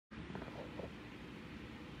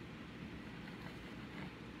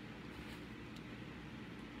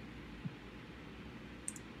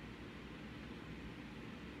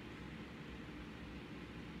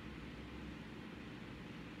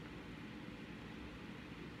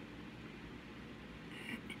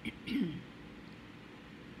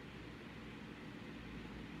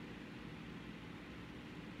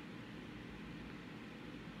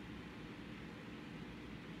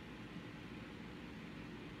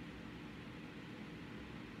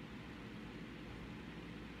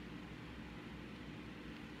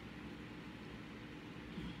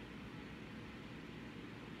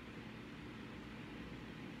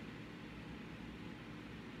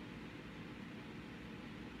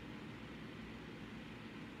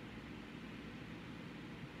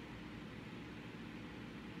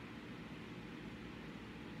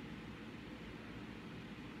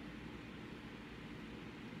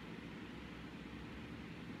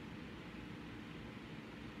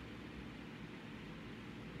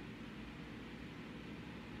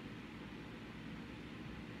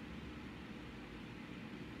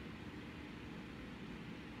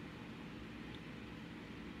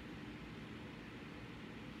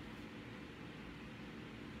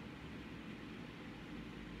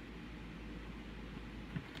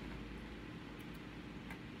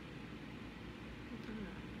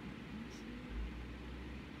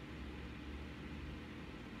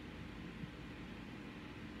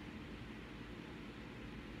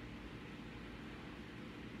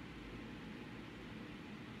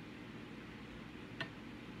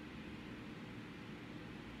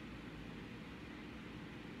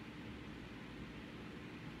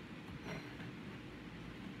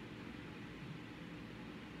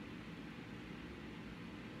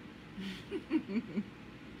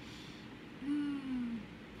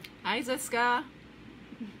Hi, Ziska.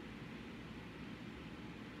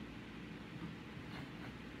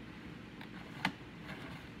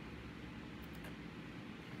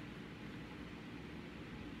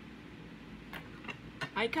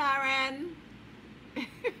 Hi, Karen.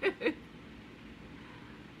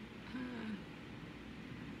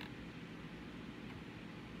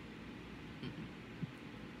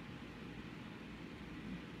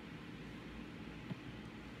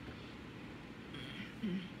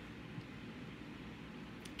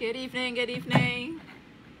 Good evening, good evening.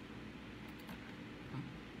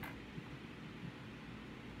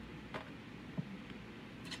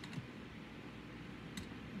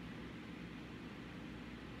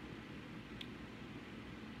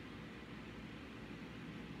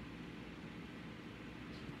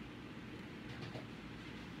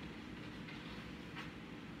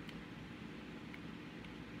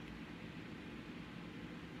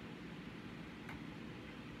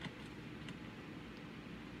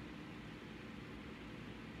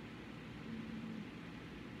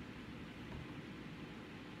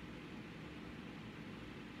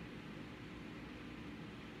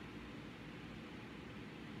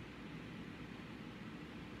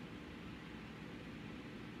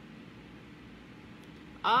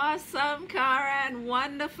 Awesome, Karen.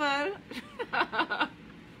 Wonderful.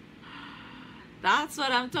 That's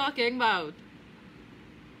what I'm talking about.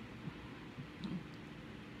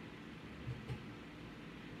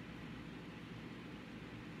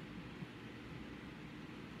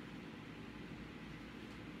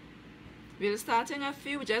 We're starting a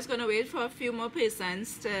few. We're just going to wait for a few more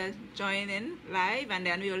persons to join in live, and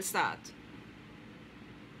then we will start.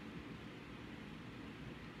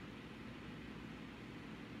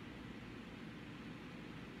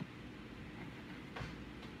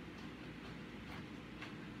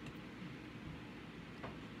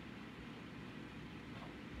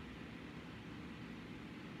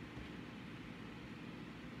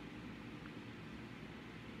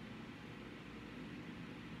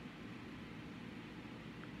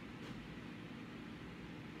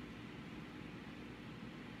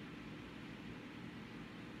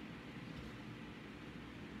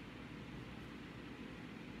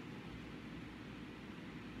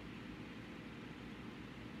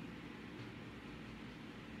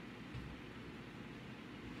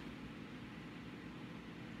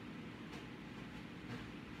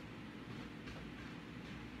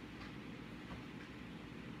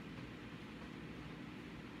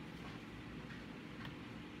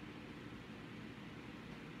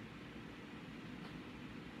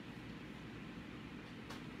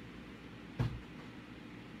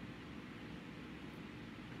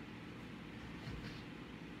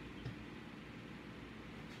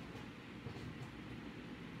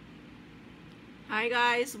 Hi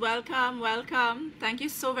guys, welcome, welcome. Thank you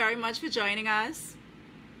so very much for joining us.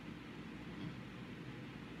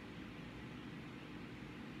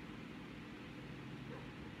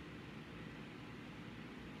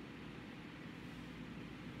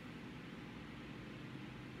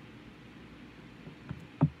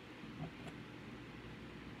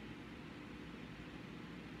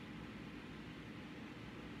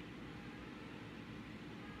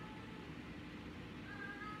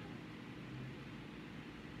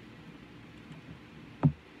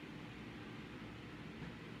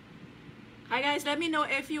 Hi guys, let me know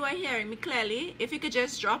if you are hearing me clearly. If you could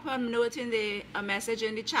just drop a note in a message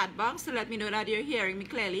in the chat box to let me know that you're hearing me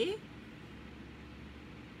clearly.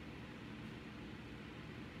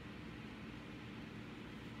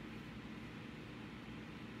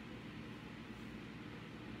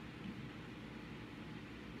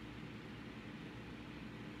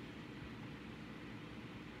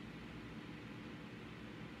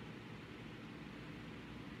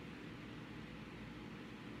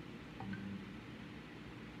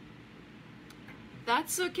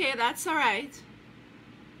 That's okay, that's all right.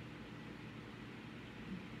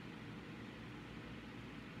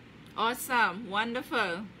 Awesome,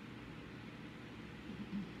 wonderful.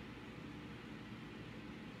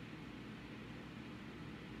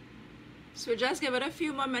 So just give it a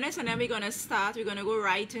few more minutes and then we're gonna start. We're gonna go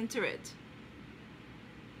right into it.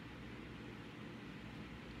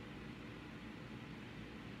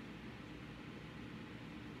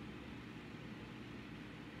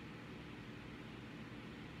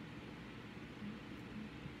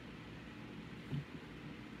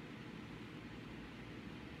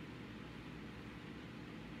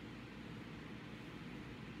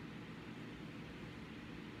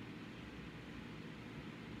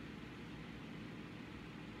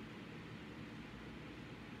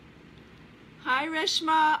 Hi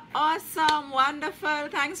Rishma, awesome, wonderful,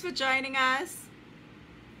 thanks for joining us.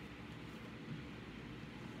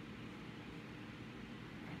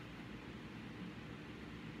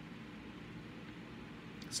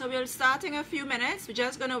 So we'll start in a few minutes. We're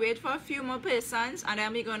just going to wait for a few more persons and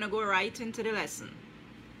then we're going to go right into the lesson.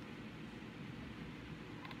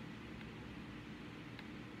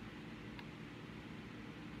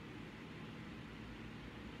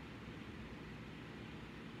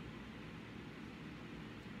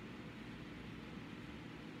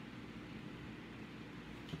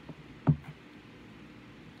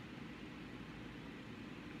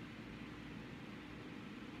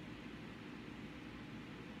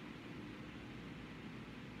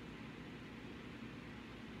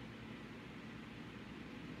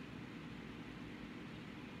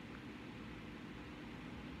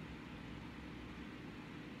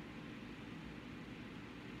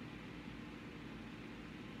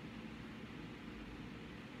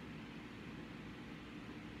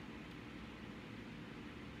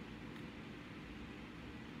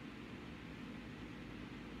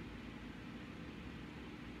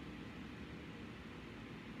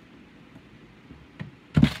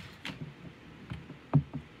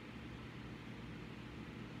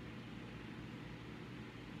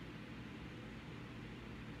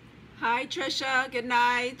 Hi Trisha, good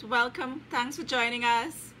night, welcome, thanks for joining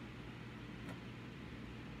us.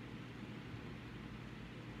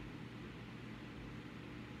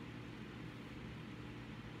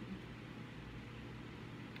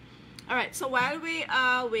 All right, so while we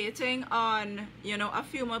are waiting on, a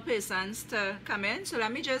few more persons to come in, so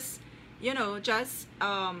let me just,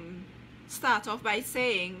 start off by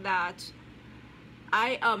saying that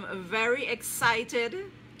I am very excited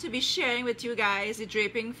to be sharing with you guys the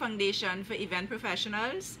Draping Foundation for Event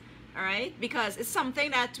Professionals, all right? Because it's something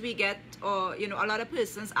that we get, or a lot of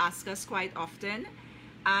persons ask us quite often.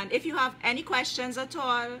 And if you have any questions at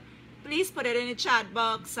all, please put it in the chat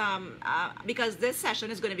box, because this session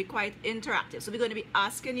is going to be quite interactive. So we're going to be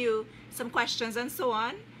asking you some questions and so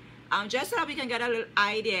on, just so that we can get a little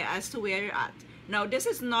idea as to where you're at. Now, this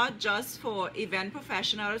is not just for event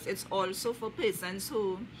professionals, it's also for persons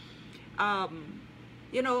who,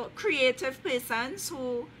 creative persons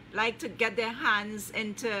who like to get their hands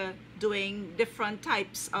into doing different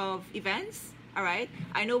types of events, all right?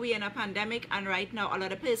 I know we're in a pandemic, and right now a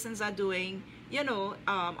lot of persons are doing, a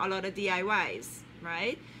lot of DIYs,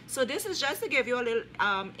 right? So this is just to give you a little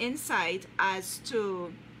insight as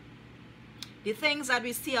to the things that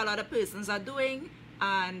we see a lot of persons are doing,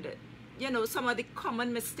 and, some of the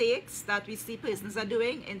common mistakes that we see persons are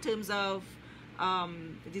doing in terms of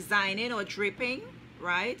designing or draping,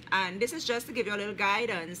 right? And this is just to give you a little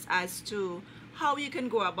guidance as to how you can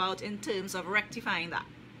go about in terms of rectifying that,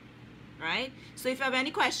 right? So if you have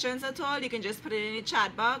any questions at all, you can just put it in the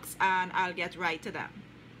chat box and I'll get right to them,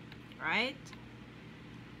 right?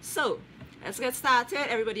 So let's get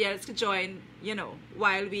started. Everybody else can join,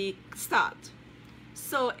 while we start.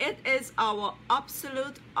 So it is our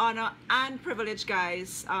absolute honor and privilege,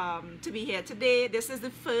 guys, to be here today. This is the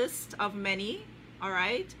first of many, all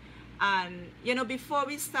right? And, before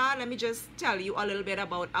we start, let me just tell you a little bit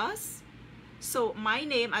about us. So my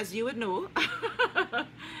name, as you would know,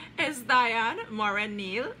 is Diane Moran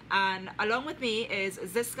Neal, and along with me is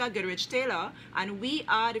Ziska Goodrich Taylor, and we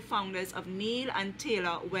are the founders of Neal and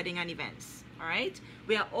Taylor Wedding and Events, all right?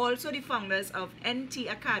 We are also the founders of NT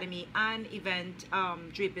Academy and Event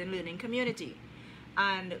Draping Learning Community.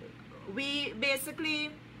 And we basically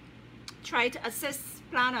try to assist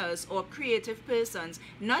planners or creative persons,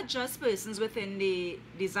 not just persons within the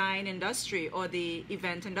design industry or the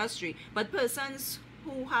event industry, but persons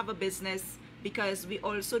who have a business, because we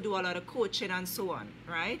also do a lot of coaching and so on,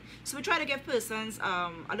 right? So we try to give persons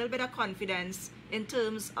a little bit of confidence in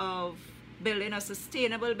terms of building a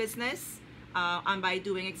sustainable business, and by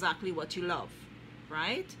doing exactly what you love,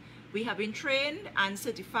 right? We have been trained and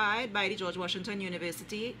certified by the George Washington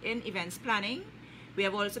University in events planning. We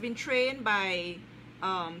have also been trained by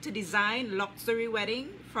to design luxury wedding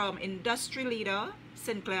from industry leader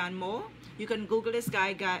Sinclair and Moore. You can Google this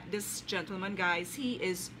this gentleman, guys. He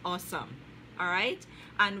is awesome, all right?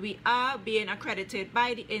 And we are being accredited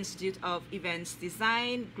by the Institute of Events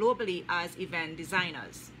Design globally as event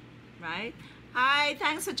designers, right? Hi,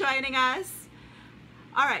 thanks for joining us.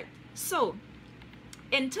 All right, so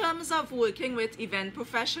in terms of working with event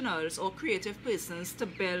professionals or creative persons to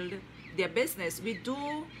build their business, we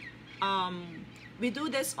do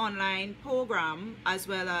this online program as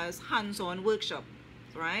well as hands-on workshop,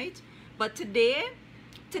 right? But today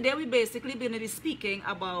we're basically going to be speaking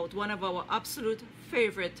about one of our absolute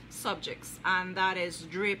favorite subjects, and that is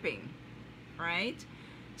draping, right?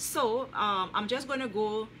 So I'm just going to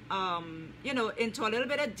go, you know, into a little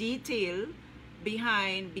bit of detail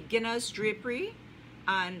behind beginner's drapery,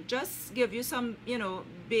 and just give you some, you know,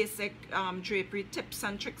 basic drapery tips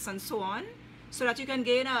and tricks and so on, so that you can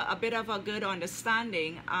gain a bit of a good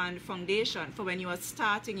understanding and foundation for when you are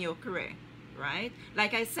starting your career, right?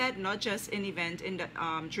 Like I said, not just an event in the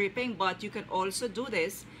draping, but you can also do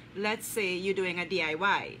this, let's say you're doing a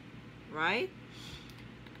DIY, right?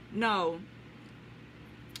 Now,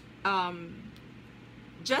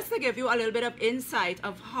 just to give you a little bit of insight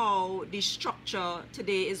of how the structure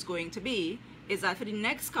today is going to be, is that for the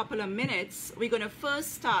next couple of minutes, we're going to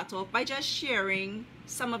first start off by just sharing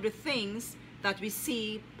some of the things that we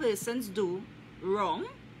see persons do wrong,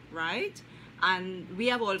 right? And we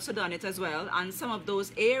have also done it as well, and some of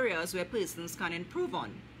those areas where persons can improve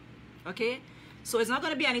on, okay? So it's not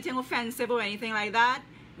going to be anything offensive or anything like that.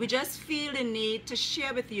 We just feel the need to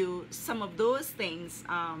share with you some of those things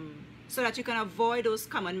so that you can avoid those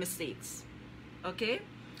common mistakes, okay?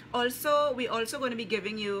 Also, we're also going to be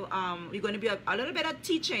giving you, we're going to be a little bit of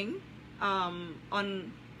teaching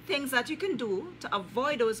on things that you can do to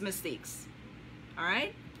avoid those mistakes, all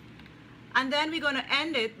right? And then we're going to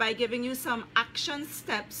end it by giving you some action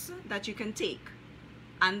steps that you can take.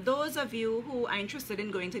 And those of you who are interested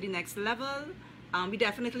in going to the next level, we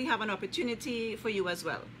definitely have an opportunity for you as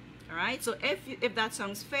well, all right? So if that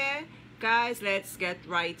sounds fair, guys, let's get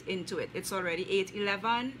right into it. It's already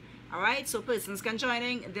 8:11. All right, so persons can join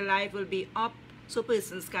in. The live will be up, so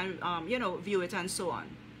persons can, you know, view it and so on.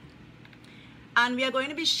 And we are going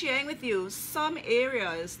to be sharing with you some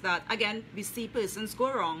areas that, again, we see persons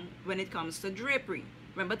go wrong when it comes to drapery.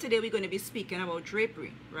 Remember, today we're going to be speaking about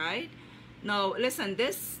drapery, right? Now, listen,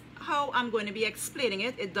 this, how I'm going to be explaining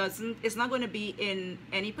it, it's not going to be in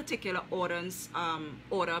any particular order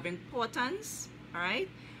of importance, all right?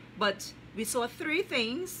 But we saw 3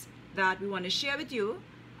 things that we want to share with you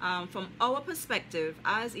from our perspective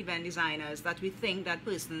as event designers, that we think that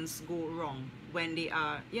persons go wrong when they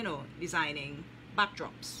are, you know, designing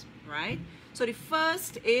backdrops, right? So the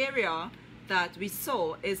first area that we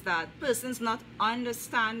saw is that persons not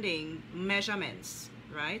understanding measurements,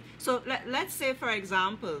 right? So let's say, for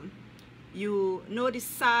example, you know the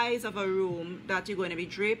size of a room that you're going to be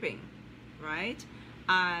draping, right?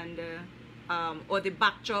 And or the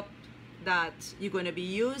backdrop that you're going to be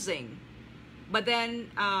using. But then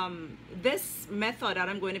this method that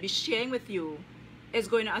I'm going to be sharing with you is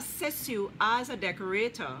going to assist you as a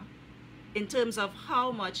decorator in terms of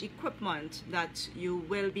how much equipment that you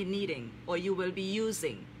will be needing or you will be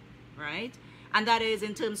using, right? And that is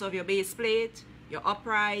in terms of your base plate, your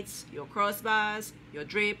uprights, your crossbars, your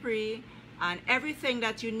drapery, and everything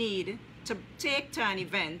that you need to take to an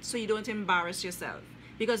event so you don't embarrass yourself.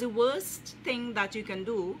 Because the worst thing that you can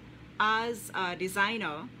do as a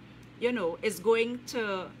designer, you know, is going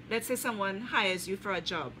to, let's say someone hires you for a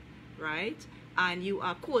job, right? And you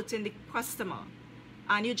are quoting the customer,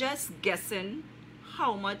 and you're just guessing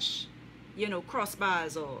how much, you know,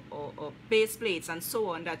 crossbars or base plates and so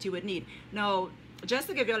on that you would need. Now, just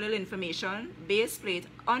to give you a little information, base plate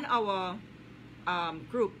on our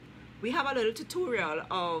group, we have a little tutorial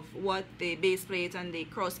of what the base plate and the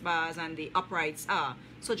crossbars and the uprights are.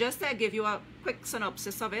 So just to give you a quick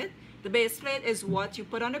synopsis of it, the base plate is what you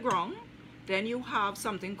put on the ground. Then you have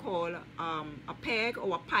something called a peg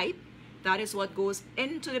or a pipe. That is what goes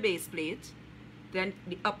into the base plate. Then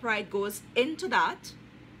the upright goes into that.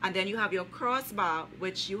 And then you have your crossbar,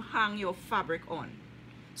 which you hang your fabric on.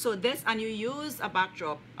 So this, and you use a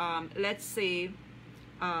backdrop. Let's say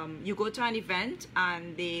you go to an event,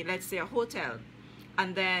 and let's say a hotel.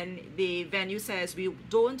 And then the venue says, we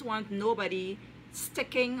don't want nobody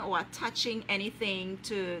sticking or attaching anything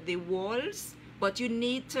to the walls, but you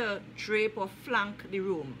need to drape or flank the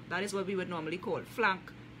room. That is what we would normally call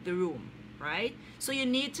flank the room, right? So you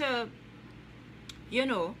need to, you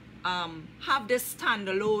know, have this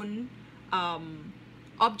standalone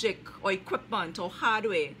object or equipment or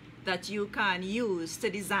hardware that you can use to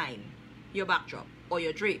design your backdrop or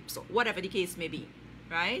your drapes or whatever the case may be,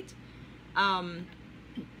 right?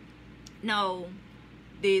 Now,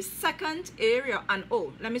 the second area, and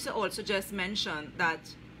let me also just mention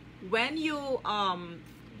that when you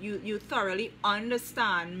you thoroughly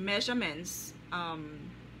understand measurements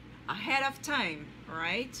ahead of time,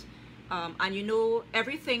 right? And you know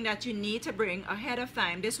everything that you need to bring ahead of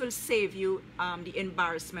time, this will save you the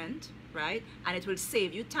embarrassment, right? And it will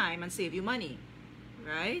save you time and save you money,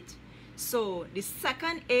 right? So the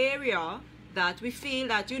second area that we feel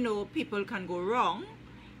that, you know, people can go wrong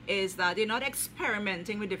is that they're not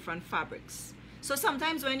experimenting with different fabrics. So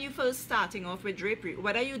sometimes when you're first starting off with drapery,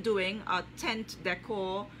 whether you're doing a tent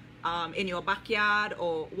decor in your backyard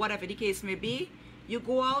or whatever the case may be, you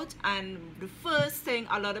go out and the first thing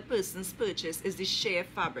a lot of persons purchase is the sheer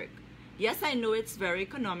fabric. Yes, I know it's very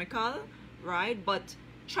economical, right? But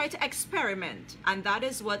try to experiment, and that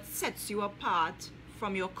is what sets you apart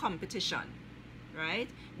from your competition, right?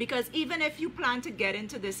 Because even if you plan to get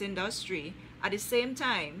into this industry, at the same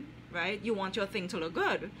time, right, you want your thing to look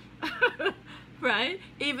good, right?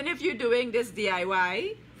 Even if you're doing this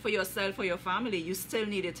DIY for yourself or your family, you still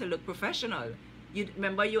need it to look professional. You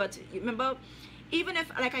remember, even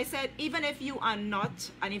if, like I said, even if you are not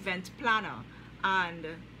an event planner and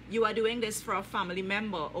you are doing this for a family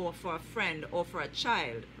member or for a friend or for a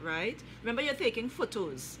child, right? Remember, you're taking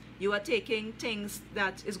photos. You are taking things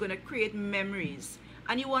that is going to create memories,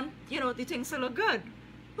 and you want, you know, the things to look good.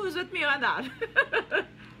 Who's with me on that?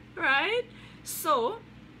 Right? So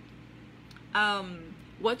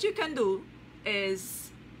what you can do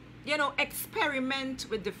is, you know, experiment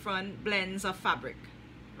with different blends of fabric,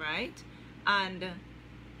 right? And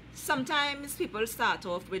sometimes people start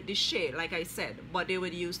off with the shade, like I said, but they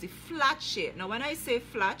would use the flat shade. Now when I say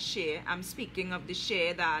flat shade, I'm speaking of the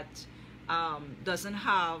shade that doesn't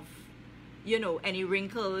have, you know, any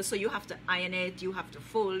wrinkles. So you have to iron it, you have to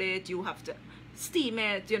fold it, you have to steam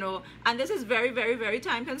it, you know, and this is very, very, very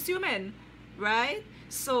time consuming, right?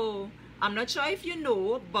 So I'm not sure if you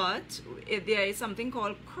know, but there is something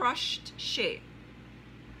called crushed shea.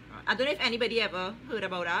 I don't know if anybody ever heard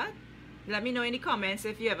about that. Let me know in the comments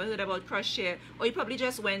if you ever heard about crushed shea, or you probably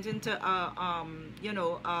just went into a you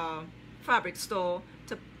know, a fabric store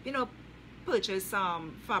to, you know, purchase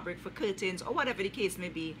some fabric for curtains or whatever the case may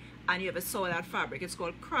be, and you ever saw that fabric. It's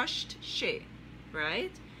called crushed shea,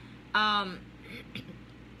 right?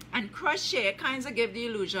 And crushed shea kind of give the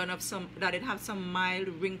illusion of that it has some mild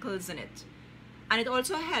wrinkles in it, and it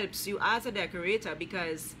also helps you as a decorator,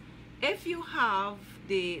 because if you have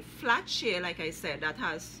the flat shea, like I said, that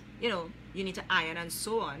has, you know, you need to iron and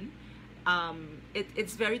so on,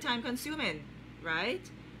 it's very time consuming, right?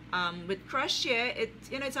 With crushed shea,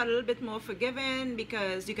 you know, it's a little bit more forgiving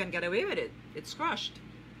because you can get away with it. It's crushed,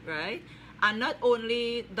 right? And not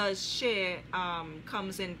only does shea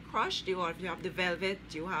comes in crushed, you have the velvet,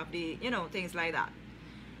 you have the, you know, things like that.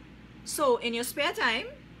 So in your spare time,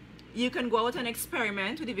 you can go out and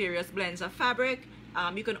experiment with the various blends of fabric.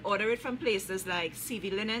 You can order it from places like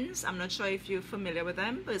CV Linens. I'm not sure if you're familiar with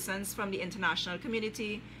them. Persons from the international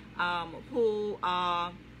community who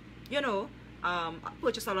are, you know,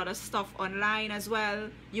 purchase a lot of stuff online as well.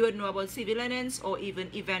 You would know about CV Linens or even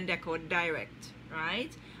Event Decor Direct,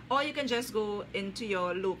 right? Or you can just go into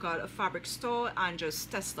your local fabric store and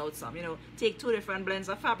just test out some, you know, take 2 different blends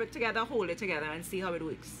of fabric together, hold it together and see how it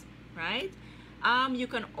works, right? You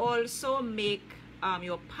can also make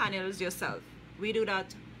your panels yourself. We do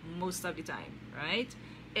that most of the time, right?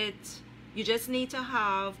 You just need to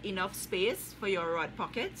have enough space for your rod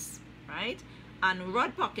pockets, right? And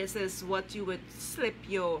rod pockets is what you would slip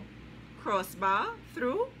your crossbar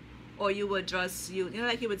through, or you would just, you know,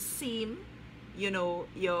 like you would seam, you know,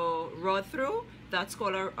 your rod through. That's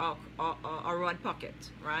called a rod pocket,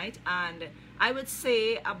 right? And I would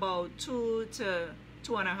say about 2 to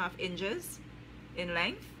 2.5 inches in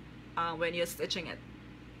length when you're stitching it,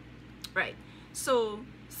 right? So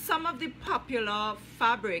some of the popular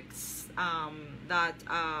fabrics that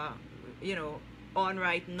are, you know, on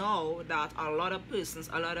right now that a lot of persons,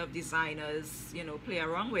 a lot of designers, you know, play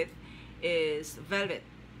around with is velvet.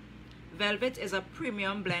 Velvet is a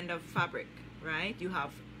premium blend of fabric, right? You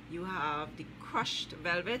have the crushed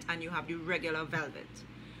velvet and you have the regular velvet,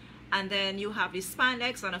 and then you have the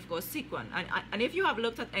spandex and of course sequin. And if you have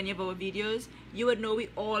looked at any of our videos, you would know we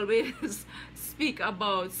always speak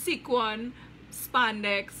about sequin,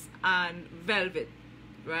 spandex and velvet,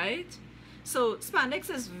 right? So spandex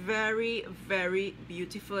is very, very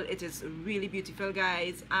beautiful. It is really beautiful,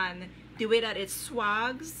 guys, and the way that it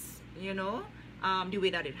swags, you know, the way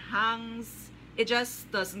that it hangs, it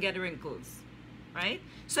just doesn't get wrinkles, right?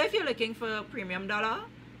 So if you're looking for a premium dollar,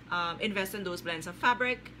 invest in those blends of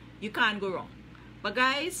fabric. You can't go wrong. But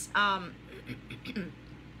guys,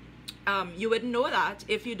 you would know that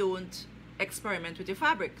if you don't experiment with your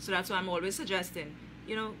fabric. So that's why I'm always suggesting,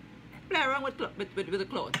 you know, play around with the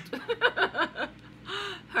cloth.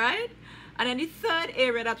 Right? And then the third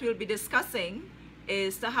area that we'll be discussing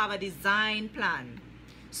is to have a design plan.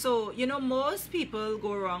 So, you know, most people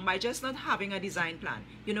go wrong by just not having a design plan,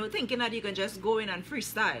 you know, thinking that you can just go in and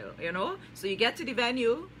freestyle, you know. So you get to the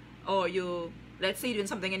venue, or let's say you're doing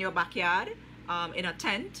something in your backyard, in a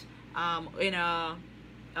tent, in a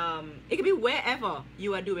it could be wherever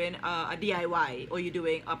you are doing a DIY or you're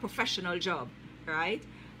doing a professional job, right?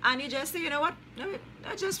 And you just say, you know what,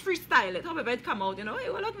 I just freestyle it. However it come out, you know,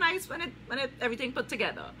 it will look nice when everything put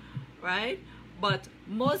together, right? But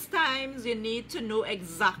most times you need to know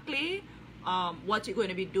exactly what you're going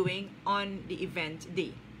to be doing on the event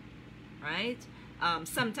day, right?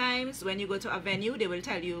 Sometimes when you go to a venue, they will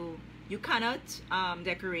tell you you cannot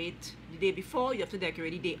decorate the day before, you have to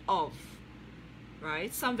decorate the day of,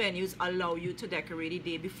 right? Some venues allow you to decorate the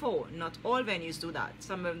day before. Not all venues do that.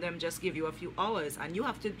 Some of them just give you a few hours, and you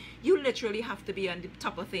literally have to be on the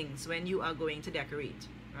top of things when you are going to decorate,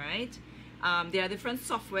 right? There are different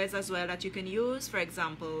softwares as well that you can use. For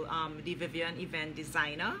example, the Vivian Event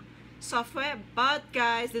Designer software, but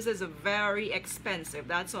guys, this is very expensive.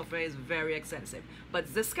 That software is very expensive. But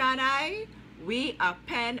Ziska and I, we are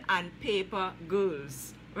pen and paper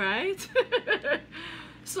girls, right?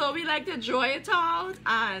 So we like to draw it out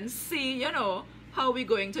and see, you know, how we're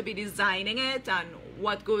going to be designing it and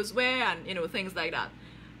what goes where and, you know, things like that.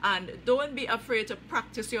 And don't be afraid to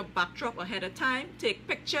practice your backdrop ahead of time. Take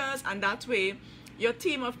pictures, and that way your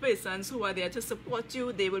team of persons who are there to support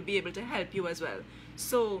you, they will be able to help you as well.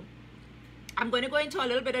 So I'm going to go into a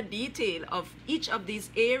little bit of detail of each of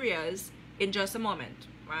these areas in just a moment,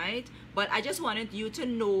 right? But I just wanted you to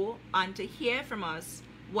know and to hear from us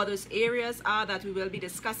what those areas are that we will be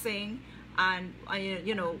discussing, and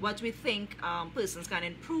you know, what we think persons can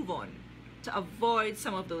improve on to avoid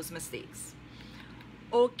some of those mistakes.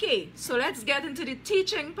 Okay, so let's get into the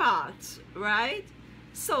teaching part, right?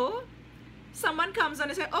 So someone comes and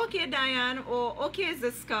they say, okay, Diane, or okay,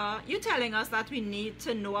 Ziska, you're telling us that we need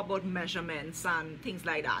to know about measurements and things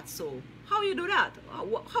like that. So how you do that?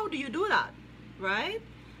 How do you do that, right?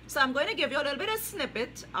 So I'm going to give you a little bit of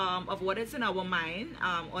snippet of what is in our mind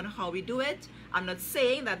on how we do it. I'm not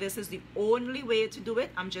saying that this is the only way to do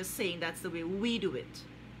it. I'm just saying that's the way we do it,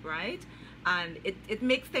 right? And it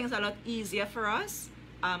makes things a lot easier for us.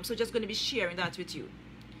 So just going to be sharing that with you.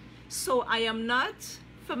 So I am not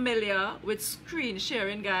familiar with screen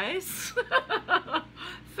sharing, guys.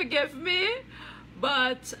 Forgive me,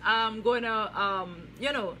 but I'm going to,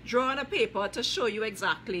 you know, draw on a paper to show you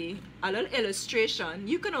exactly a little illustration.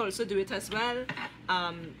 You can also do it as well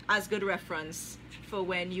as good reference for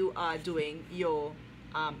when you are doing your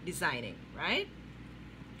designing, right?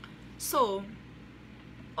 So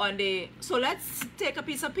let's take a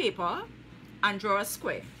piece of paper and draw a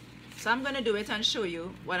square. So I'm going to do it and show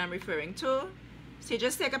you what I'm referring to. So you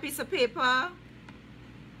just take a piece of paper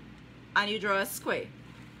and you draw a square,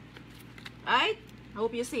 right? I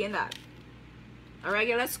hope you're seeing that. A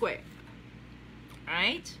regular square,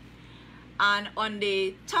 right? And on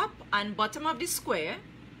the top and bottom of the square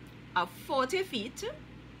are 40 feet,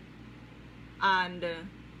 and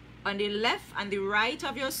on the left and the right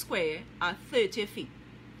of your square are 30 feet.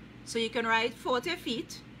 So you can write 40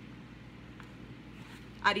 feet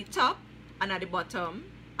at the top and at the bottom,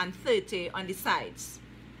 and 30 on the sides,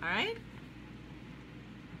 all right?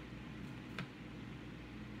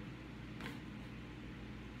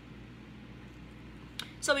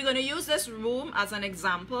 So we're going to use this room as an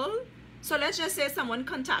example. So let's just say someone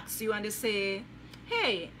contacts you and they say,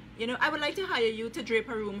 hey, you know, I would like to hire you to drape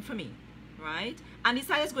a room for me, right? And the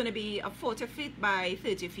size is going to be a 40 feet by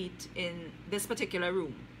 30 feet in this particular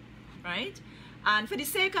room, right? And for the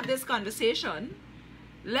sake of this conversation,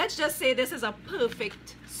 let's just say this is a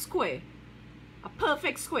perfect square, a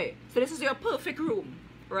perfect square. So this is your perfect room,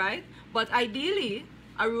 right? But ideally,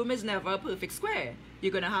 a room is never a perfect square.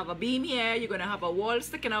 You're going to have a beam here, you're going to have a wall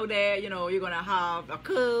sticking out there, you know, you're going to have a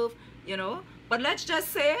curve, you know. But let's just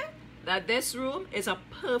say that this room is a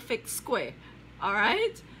perfect square, all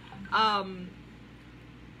right?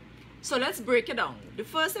 So let's break it down. The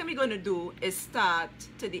first thing we're going to do is start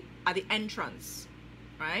at the entrance,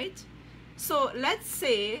 right? So let's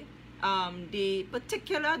say the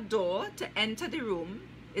particular door to enter the room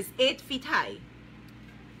is 8 feet high,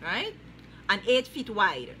 right? And 8 feet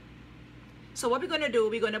wide. So what we're going to do,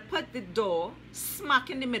 we're going to put the door smack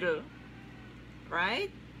in the middle,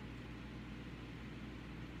 right?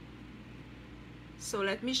 So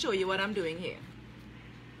let me show you what I'm doing here.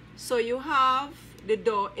 So you have the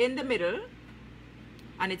door in the middle,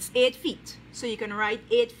 and it's 8 feet. So you can write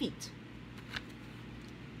 8 feet,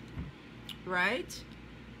 right?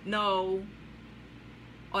 Now,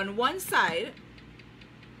 on one side,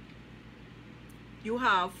 you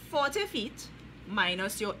have 40 feet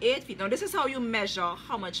minus your 8 feet. Now, this is how you measure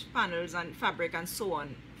how much panels and fabric and so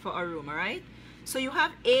on for a room, all right? So you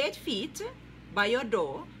have 8 feet by your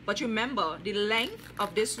door, but remember, the length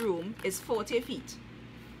of this room is 40 feet.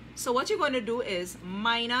 So what you're going to do is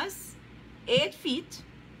minus 8 feet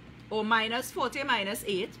or minus 40 minus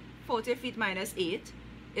 8, 40 feet minus 8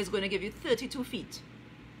 is going to give you 32 feet,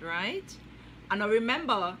 right? And now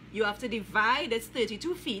remember, you have to divide this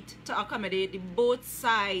 32 feet to accommodate the both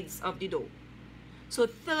sides of the door. So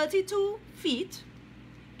 32 feet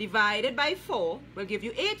divided by 4 will give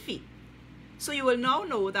you 8 feet. So you will now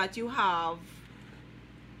know that you have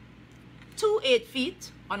 2 8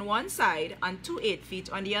 feet on one side and 2 8 feet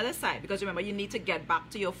on the other side, because remember, you need to get back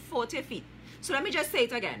to your 40 feet. So let me just say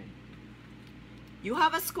it again. You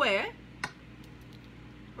have a square,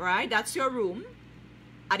 right? That's your room.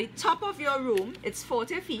 At the top of your room, it's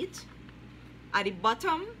 40 feet. At the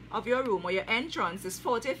bottom of your room, or your entrance, is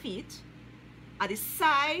 40 feet. At the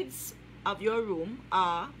sides of your room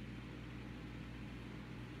are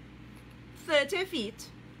 30 feet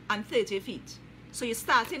and 30 feet. So you're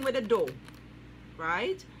starting with a door,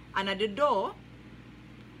 right? And at the door,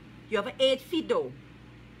 you have an 8 feet door.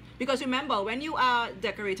 Because remember, when you are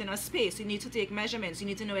decorating a space, you need to take measurements. You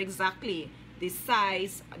need to know exactly the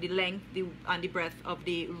size, the length, and the breadth of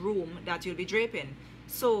the room that you'll be draping.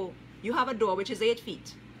 So you have a door which is 8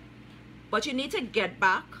 feet. But you need to get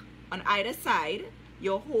back on either side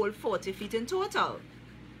your whole 40 feet in total,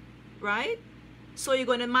 right? So you're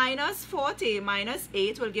going to minus 40 minus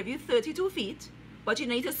 8 will give you 32 feet. But you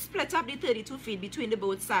need to split up the 32 feet between the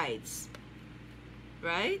both sides,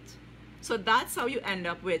 right? So that's how you end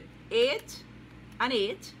up with 8 and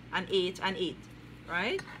 8 and 8 and 8,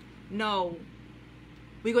 right? Now,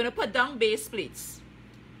 we're going to put down base plates.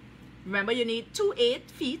 Remember, you need 2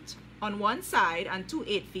 8 feet on one side and 2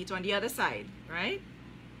 8 feet on the other side, right?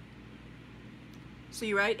 So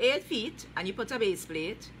you write 8 feet and you put a base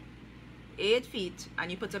plate, 8 feet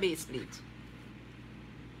and you put a base plate.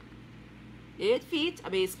 8 feet, a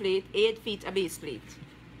base plate, 8 feet, a base plate,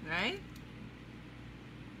 right?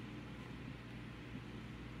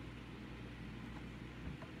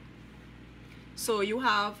 So you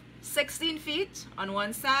have 16 feet on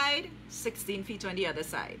one side, 16 feet on the other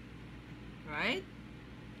side, right?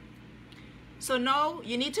 So now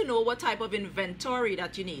you need to know what type of inventory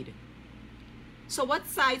that you need. So what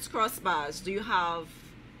size crossbars do you have?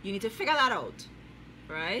 You need to figure that out,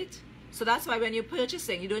 right? So that's why when you're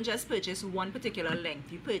purchasing, you don't just purchase one particular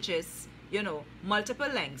length. You purchase, you know, multiple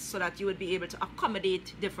lengths so that you would be able to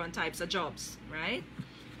accommodate different types of jobs, right?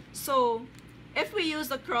 So if we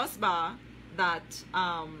use a crossbar that,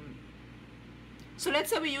 so let's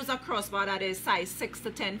say we use a crossbar that is size 6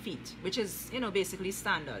 to 10 feet, which is, you know, basically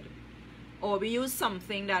standard. Or we use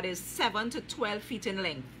something that is 7 to 12 feet in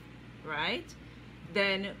length, right?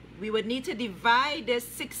 Then we would need to divide this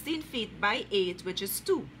 16 feet by 8, which is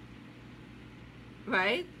 2.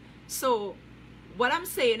 Right? So what I'm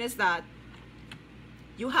saying is that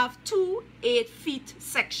you have 2 8 feet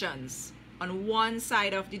sections on one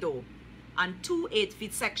side of the door and 2 8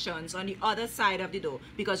 feet sections on the other side of the door,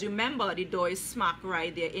 because remember, the door is smack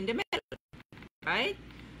right there in the middle, right?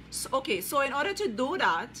 So, okay, so in order to do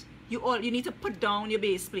that, you need to put down your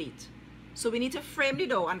base plate. So we need to frame the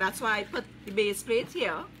door, and that's why I put the base plate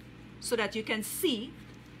here, so that you can see,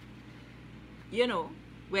 you know,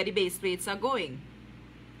 where the base plates are going,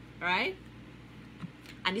 right?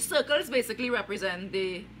 And the circles basically represent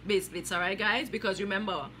the base plates, all right, guys? Because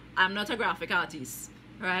remember, I'm not a graphic artist,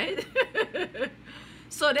 right?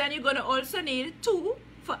 So then you're going to also need 2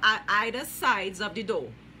 for either sides of the door.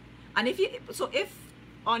 And if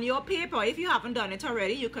on your paper, if you haven't done it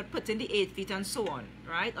already, you could put in the 8 feet and so on,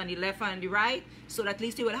 right? On the left and the right, so that at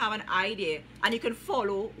least you will have an idea and you can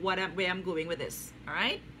follow where I'm going with this, all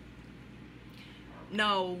right?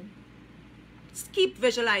 Now, keep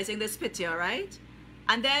visualizing this picture, right?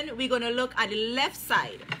 And then we're going to look at the left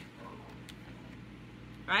side,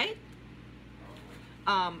 right?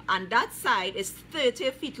 And that side is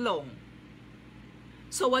 30 feet long.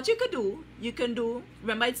 So what you could do,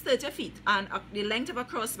 remember it's 30 feet, and the length of a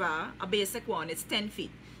crossbar, a basic one, is 10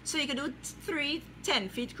 feet. So you could do 3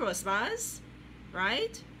 10-feet crossbars,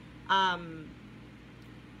 right?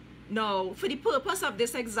 Now, for the purpose of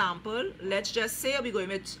this example, let's just say we're going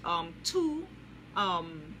with 2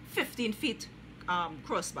 15-feet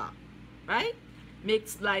crossbar, right?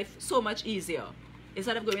 Makes life so much easier.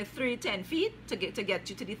 Instead of going with 3 10 feet to get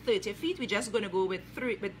you to the 30 feet, we're just going to go with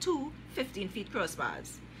 2 15-feet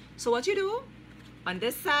crossbars. So what you do, on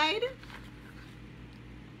this side,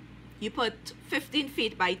 you put 15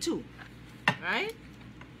 feet by 2, right?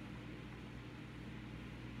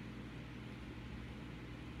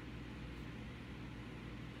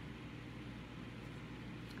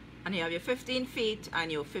 And you have your 15 feet and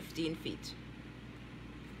your 15 feet.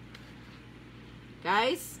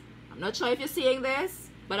 Guys, I'm not sure if you're seeing this,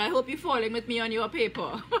 but I hope you're following with me on your paper.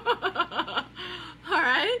 All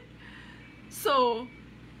right? So,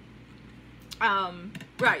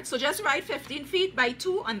 right, so just write 15 feet by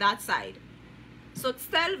 2 on that side. So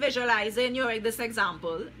still visualizing this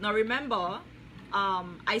example. Now remember,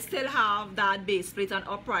 I still have that base plate and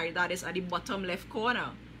upright that is at the bottom left corner,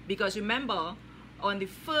 because remember, on the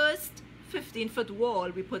first 15-foot wall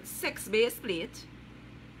we put 6 base plate,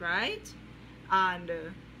 right? And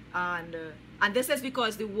this is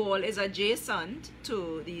because the wall is adjacent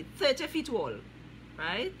to the 30-foot wall,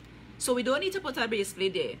 right? So we don't need to put a base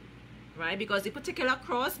plate there, right? Because the particular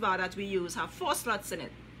crossbar that we use have 4 slots in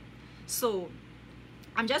it. So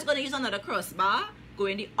I'm just going to use another crossbar, go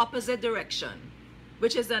in the opposite direction,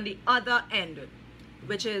 which is on the other end,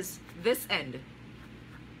 which is this end,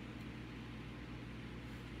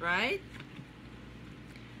 right?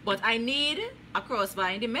 But I need a crossbar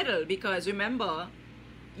in the middle, because remember,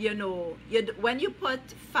 you know, when you put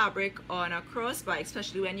fabric on a crossbar,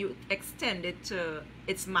 especially when you extend it to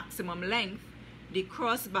its maximum length, the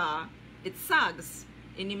crossbar, it sags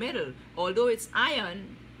in the middle. Although it's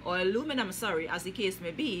iron or aluminum, sorry, as the case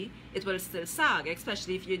may be, it will still sag,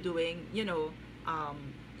 especially if you're doing,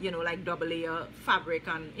 like double layer fabric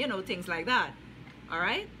and, things like that. All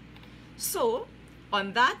right. So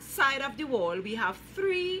on that side of the wall, we have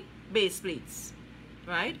 3 base plates,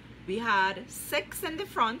 right? We had 6 in the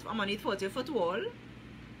front on the 40-foot wall,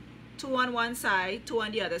 2 on one side, 2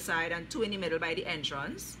 on the other side, and 2 in the middle by the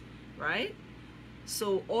entrance, right?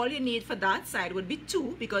 So all you need for that side would be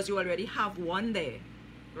 2, because you already have 1 there,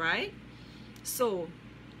 right? So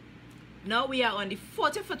now we are on the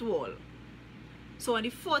 40-foot wall. So on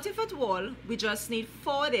the 40-foot wall, we just need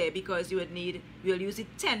 4 there, because we'll use the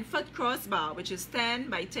 10-foot crossbar, which is 10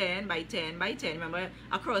 by 10 by 10 by 10. Remember,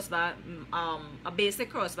 a crossbar, a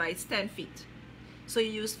basic crossbar is 10 feet. So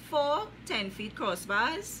you use 4 10-foot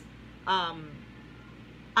crossbars,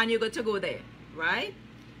 and you're good to go there, right?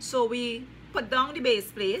 So we put down the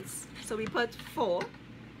base plates. So we put 4.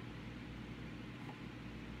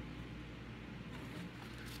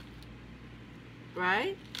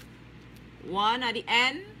 Right? 1 at the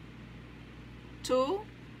end, 2,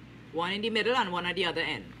 1 in the middle, and 1 at the other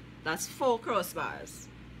end. That's 4 crossbars.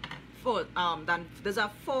 Then those are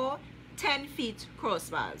 4 10-foot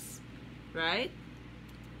crossbars, right?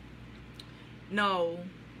 Now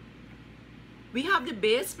we have the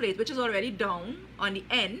base plate, which is already down on the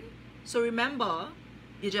end. So remember,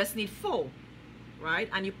 you just need 4, right?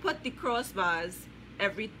 And you put the crossbars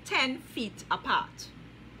every 10 feet apart,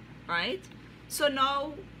 right? So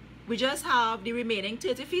now we just have the remaining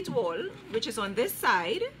 30-foot wall, which is on this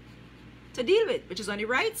side, to deal with, which is on the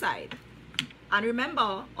right side. And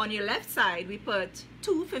remember, on your left side, we put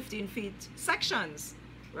 2 15-foot sections,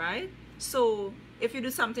 right? So if you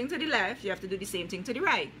do something to the left, you have to do the same thing to the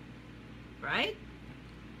right, right?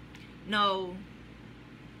 Now,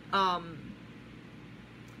 I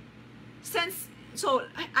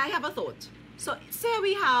have a thought. So say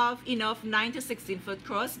we have enough 9 to 16-foot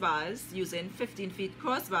crossbars using 15-foot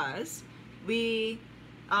crossbars. We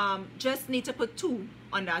just need to put 2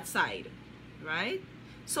 on that side, right?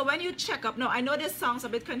 So when you check up, now I know this sounds a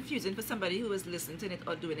bit confusing for somebody who is listening to it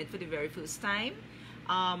or doing it for the very first time,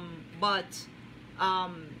 but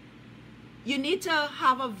you need to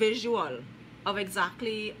have a visual of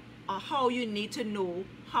exactly how you need to know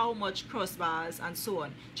how much crossbars and so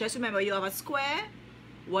on. Just remember, you have a square.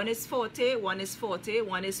 1 is 40, 1 is 40,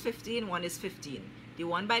 1 is 15, 1 is 15. The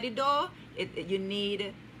one by the door, you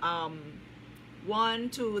need 1,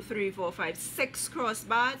 2, 3, 4, 5, 6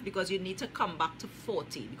 crossbars, because you need to come back to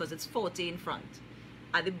 40, because it's 40 in front.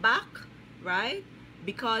 At the back, right,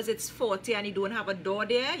 because it's 40 and you don't have a door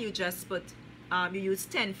there, you just put, you use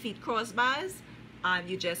 10-foot crossbars, and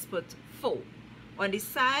you just put 4. On the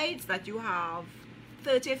sides that you have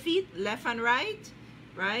 30 feet left and right,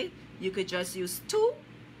 you could just use 2.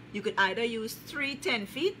 You could either use 3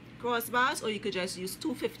 10-foot crossbars, or you could just use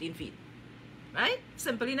 2 15-foot, right?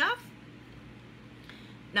 Simple enough.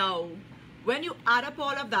 Now, when you add up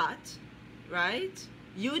all of that, right,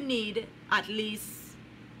 you need at least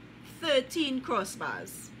 13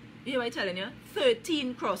 crossbars. You hear what I'm telling you?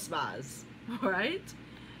 13 crossbars, all right?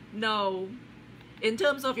 Now, in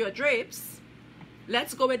terms of your drapes,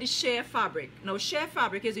 let's go with the sheer fabric. Now, sheer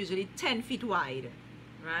fabric is usually 10 feet wide,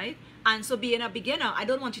 right? And so being a beginner, I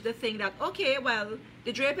don't want you to think that, okay, well,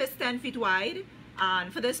 the drape is 10 feet wide,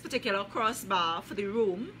 and for this particular crossbar for the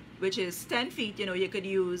room, which is 10 feet, you could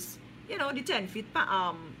use, the 10 feet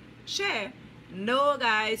sheer. No,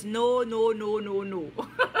 guys, no.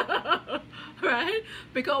 Right?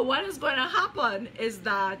 Because what is going to happen is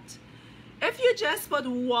that if you just put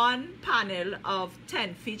 1 panel of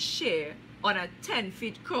 10 feet sheer on a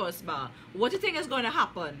 10-foot crossbar, what do you think is going to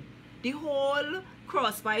happen? the whole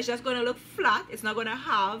crossbar is just going to look flat. It's not going to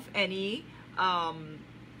have any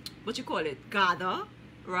what you call it, gather,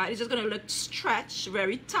 right? It's just going to look stretched,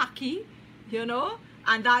 very tacky, you know,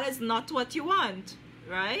 and that is not what you want,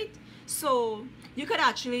 right? So you could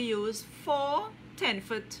actually use 4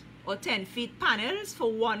 10-foot or 10 feet panels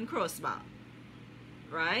for one crossbar,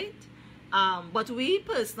 right? But we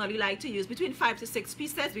personally like to use between 5 to 6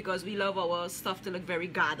 pieces because we love our stuff to look very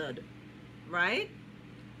gathered, right?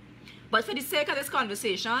 But for the sake of this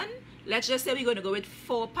conversation, let's just say we're going to go with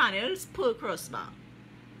 4 panels per crossbar,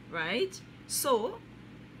 right? So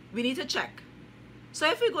we need to check. So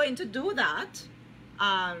if we're going to do that,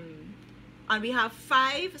 and we have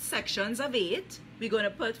 5 sections of 8, we're going to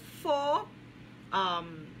put 4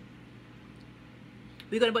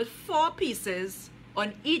 pieces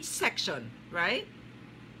on each section, right?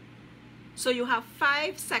 So you have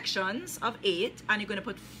 5 sections of 8, and you're going to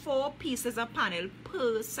put 4 pieces of panel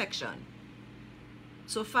per section.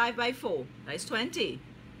 So 5 by 4, that's 20,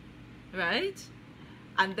 right?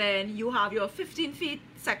 And then you have your 15 feet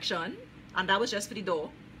section, and that was just for the door,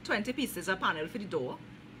 20 pieces of panel for the door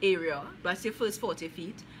area, that's your first 40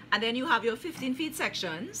 feet. And then you have your 15 feet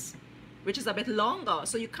sections, which is a bit longer,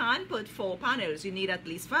 so you can't put 4 panels, you need at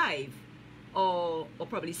least 5 or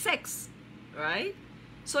probably 6, right?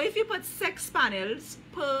 So if you put 6 panels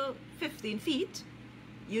per 15 feet,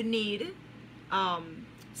 you need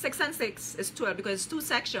 6 and 6 is 12 because it's 2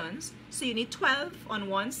 sections, so you need 12 on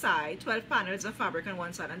one side, 12 panels of fabric on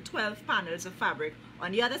one side and 12 panels of fabric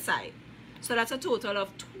on the other side. So that's a total of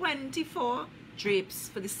 24 drapes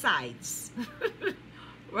for the sides,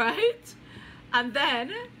 right? And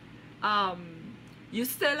then you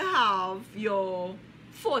still have your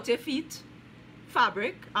 40 feet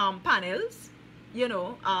fabric panels, you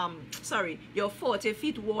know, sorry, your 40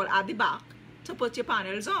 feet wall at the back to put your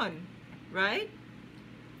panels on, right?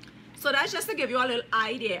 So that's just to give you a little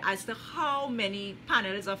idea as to how many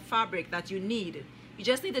panels of fabric that you need. You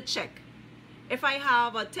just need to check. If I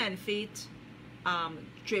have a 10 feet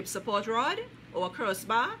drape support rod or a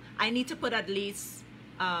crossbar, I need to put at least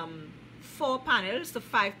 4 panels to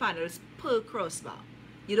 5 panels per crossbar.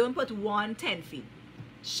 You don't put 1 10 feet.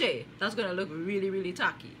 Shay, that's going to look really, really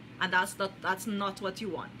tacky. And that's not what you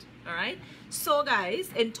want. All right. So guys,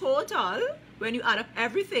 in total, when you add up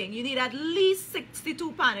everything, you need at least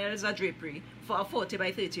 62 panels of drapery for a 40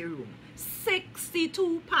 by 30 room.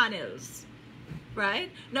 62 panels.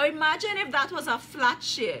 Right? Now imagine if that was a flat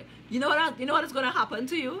shear. You know what is going to happen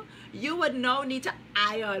to you? You would now need to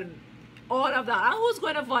iron all of that. And who's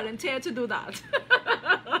going to volunteer to do that?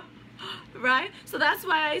 Right? So that's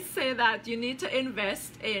why I say that you need to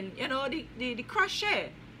invest in, you know, the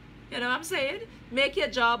crochet. You know what I'm saying? Make your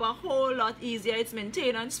job a whole lot easier. It's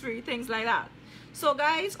maintenance free, things like that. So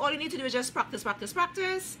guys, all you need to do is just practice, practice,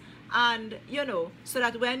 practice. And, you know, so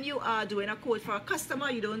that when you are doing a quote for a customer,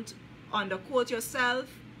 you don't underquote yourself,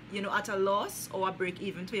 you know, at a loss or a break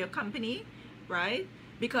even to your company, right?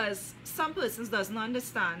 Because some persons doesn't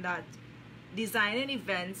understand that designing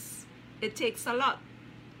events, it takes a lot,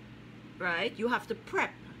 right? You have to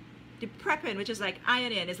prep. The prepping, which is like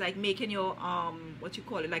ironing, is like making your what you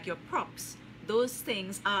call it, like your props. Those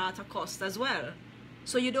things are at a cost as well.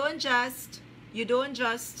 So you don't just you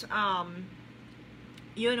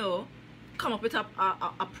know, come up with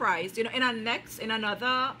a price. You know, in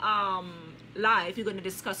another live, you're going to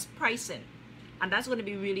discuss pricing, and that's going to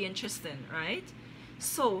be really interesting, right?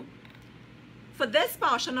 So for this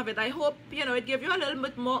portion of it, I hope, you know, it gives you a little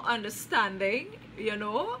bit more understanding, you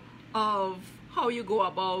know, of how you go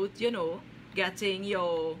about, you know, getting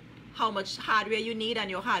your, how much hardware you need, and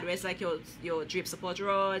your hardware is like your drape support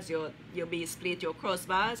rods, your base plate, your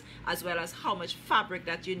crossbars, as well as how much fabric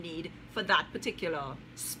that you need for that particular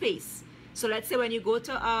space. So let's say when you go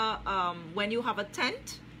to when you have a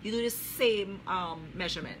tent, you do the same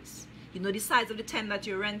measurements. You know the size of the tent that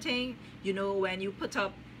you're renting. You know when you put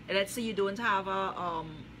up, let's say you don't have a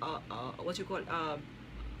what you call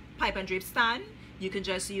pipe and drape stand, you can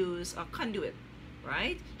just use a conduit,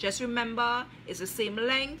 right? Just remember, it's the same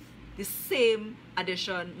length, the same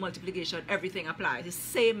addition, multiplication, everything applies. The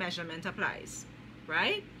same measurement applies,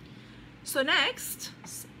 right? So next,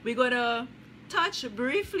 we're going to touch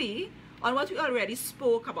briefly on what we already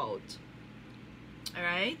spoke about, all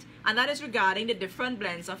right? And that is regarding the different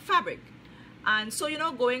blends of fabric. And so, you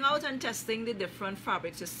know, going out and testing the different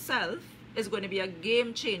fabrics itself is going to be a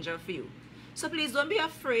game changer for you. So please don't be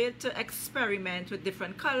afraid to experiment with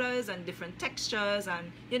different colors and different textures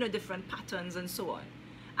and, you know, different patterns and so on.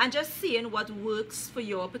 And just seeing what works for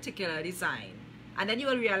your particular design. And then you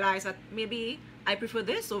will realize that maybe I prefer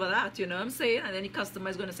this over that, you know what I'm saying? And then the customer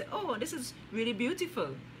is going to say, oh, this is really beautiful.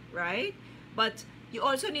 right? But you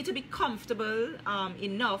also need to be comfortable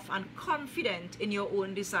enough and confident in your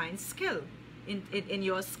own design skill, in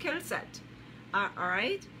your skill set. All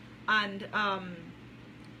right? And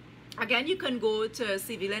again, you can go to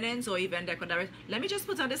CV Linens or even Decor Direct. Let me just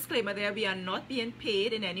put a disclaimer there. We are not being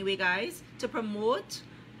paid in any way, guys, to promote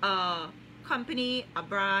a company, a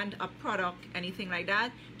brand, a product, anything like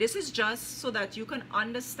that. This is just so that you can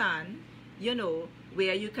understand, you know,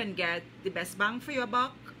 where you can get the best bang for your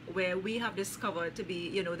buck, where we have discovered to be,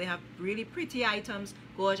 you know, they have really pretty items,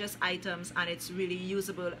 gorgeous items, and it's really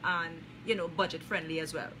usable and, you know, budget friendly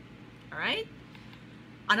as well. All right?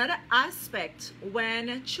 Another aspect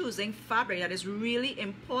when choosing fabric that is really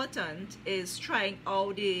important is trying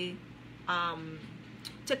out the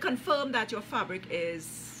to confirm that your fabric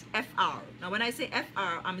is FR. Now when I say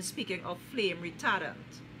FR, I'm speaking of flame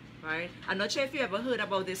retardant, right? I'm not sure if you ever heard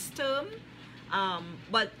about this term,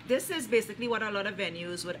 but this is basically what a lot of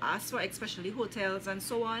venues would ask for, especially hotels and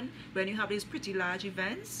so on. When you have these pretty large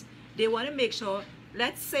events, they want to make sure,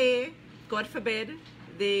 let's say, God forbid,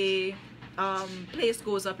 the place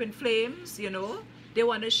goes up in flames, you know, they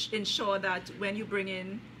want to ensure that when you bring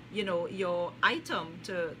in, you know, your item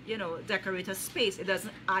to, you know, decorate a space, it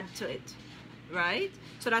doesn't add to it, right?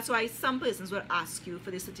 So that's why some persons will ask you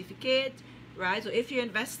for the certificate, right? So if you're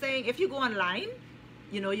investing, if you go online,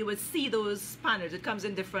 you know, you will see those panels. It comes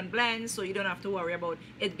in different blends, so you don't have to worry about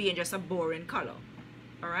it being just a boring color.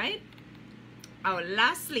 All right?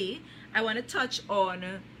 Lastly, I want to touch on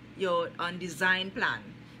your design plan.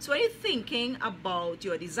 So when you're thinking about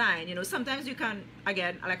your design, you know, sometimes you can,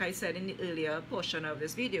 again, like I said in the earlier portion of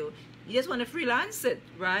this video, you just want to freelance it,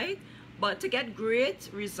 right? But to get great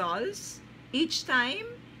results each time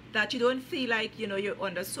that you don't feel like, you know, you're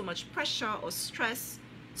under so much pressure or stress,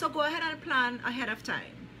 so go ahead and plan ahead of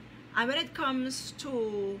time. And when it comes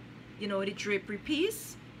to, you know, the drapery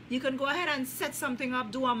piece, you can go ahead and set something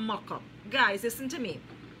up, do a mock-up. Guys, listen to me.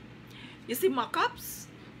 You see mock-ups?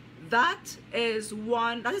 That is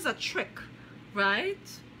a trick, right?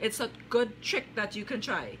 It's a good trick that you can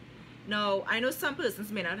try. Now, I know some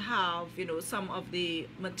persons may not have, you know, some of the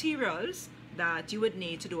materials that you would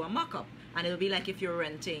need to do a mock-up. And it'll be like if you're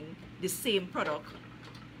renting the same product.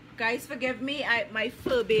 Guys, forgive me, my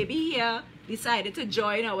fur baby here decided to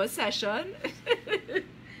join our session.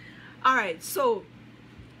 All right, so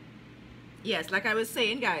yes, like I was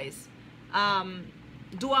saying, guys,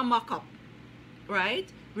 do a mock-up, right?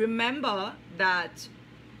 Remember that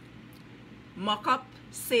mock-up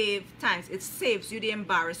saves time. It saves you the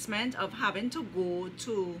embarrassment of having to go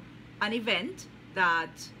to an event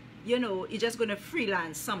that, you know, you're just going to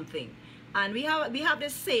freelance something. And we have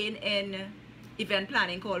this saying in event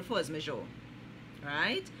planning called force majeure,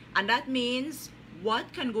 right? And that means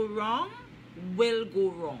what can go wrong will go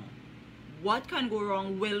wrong. What can go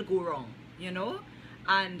wrong will go wrong, you know?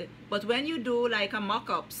 But when you do like a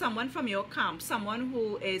mock-up, someone from your camp, someone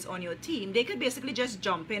who is on your team, they could basically just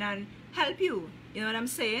jump in and help you. You know what I'm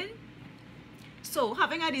saying? So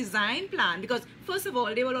having a design plan, because first of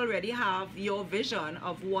all, they will already have your vision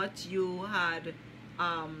of what you had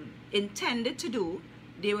intended to do.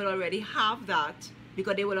 They will already have that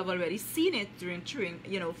because they will have already seen it during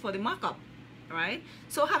you know, for the mock-up, right?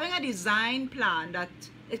 So having a design plan, that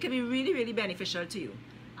it can be really, really beneficial to you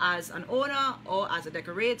as an owner or as a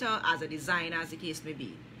decorator, as a designer, as the case may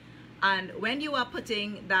be. And when you are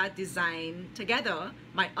putting that design together,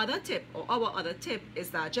 my other tip, or our other tip, is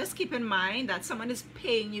that just keep in mind that someone is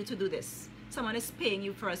paying you to do this. Someone is paying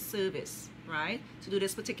you for a service, right? To do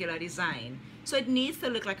this particular design. So it needs to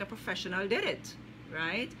look like a professional did it,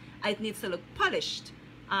 right? It needs to look polished.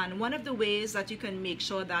 And one of the ways that you can make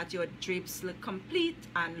sure that your drapes look complete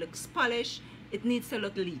and looks polished, it needs to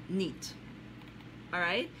look neat. All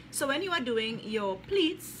right? So when you are doing your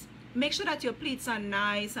pleats, make sure that your pleats are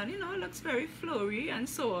nice and, you know, looks very flowy and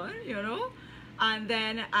so on, you know. And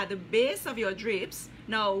then at the base of your drapes,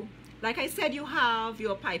 now, like I said, you have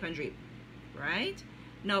your pipe and drape, right?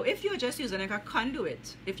 Now, if you're just using like a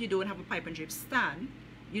conduit, if you don't have a pipe and drape stand,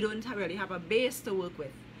 you don't really have a base to work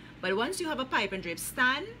with. But once you have a pipe and drape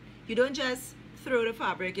stand, you don't just throw the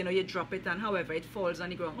fabric, you know, you drop it and however it falls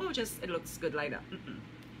on the ground, oh, just it looks good like that.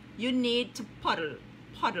 You need to puddle.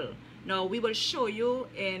 Now we will show you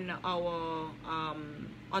in our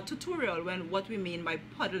tutorial what we mean by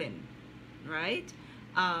puddling, right?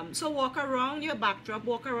 So walk around your backdrop,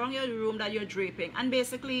 walk around your room that you're draping, and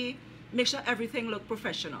basically make sure everything look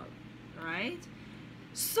professional, right?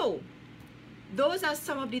 So those are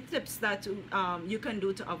some of the tips that you can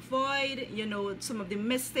do to avoid, you know, some of the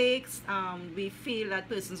mistakes we feel that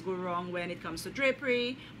persons go wrong when it comes to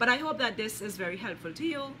drapery. But I hope that this is very helpful to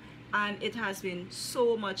you. and it has been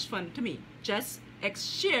so much fun to me, just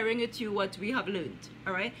sharing with you what we have learned.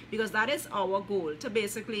 All right, because that is our goal, to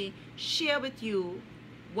basically share with you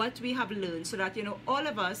what we have learned, so that, you know, all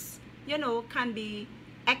of us, you know, can be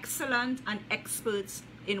excellent and experts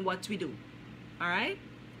in what we do. All right,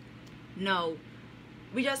 now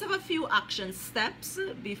we just have a few action steps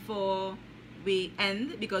before we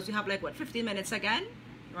end, because we have like, what, 15 minutes again,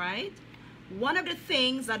 right? One of the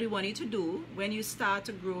things that we want you to do when you start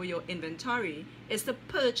to grow your inventory is to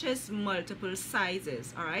purchase multiple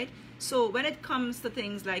sizes. All right, so when it comes to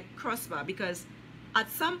things like crossbar, because at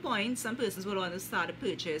some point some persons will want to start to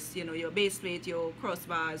purchase, you know, your base plate, your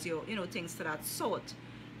crossbars, your, you know, things to that sort.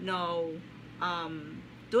 Now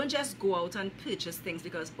don't just go out and purchase things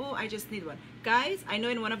because, oh, I just need one. Guys, I know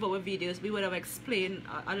in one of our videos we would have explained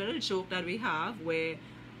a little joke that we have, where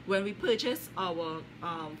when we purchased our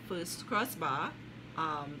first crossbar,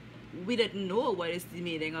 we didn't know what is the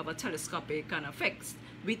meaning of a telescopic kind of fixed.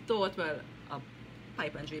 We thought, well, a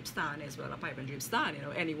pipe and drape stand is, well, a pipe and drape stand, you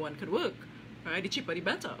know, anyone could work, right? The cheaper the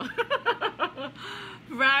better.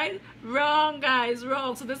 Right? Wrong, guys,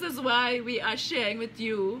 wrong. So this is why we are sharing with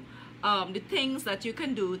you the things that you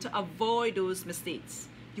can do to avoid those mistakes.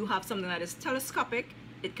 You have something that is telescopic.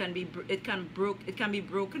 It can be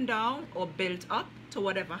broken down or built up to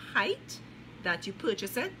whatever height that you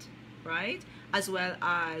purchase it, right? As well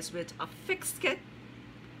as with a fixed kit.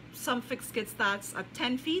 Some fixed kit starts at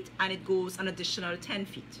 10 feet and it goes an additional 10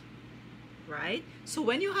 feet, right? So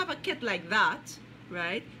when you have a kit like that,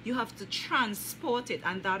 right, you have to transport it,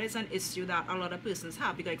 and that is an issue that a lot of persons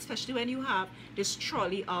have, because especially when you have this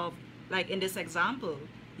trolley of, like in this example,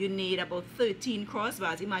 you need about 13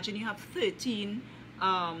 crossbars. Imagine you have 13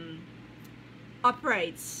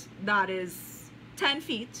 uprights that is 10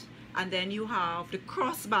 feet, and then you have the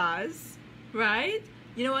crossbars, right?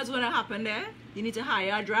 You know what's going to happen there? You need to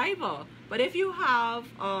hire a driver. But if you have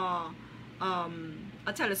a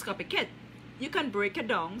telescopic kit, you can break it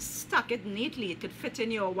down, stack it neatly. It could fit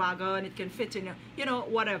in your wagon, it can fit in your, you know,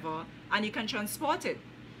 whatever, and you can transport it.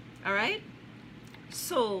 All right?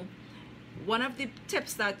 So one of the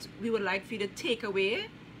tips that we would like for you to take away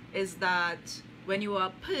is that when you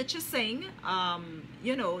are purchasing,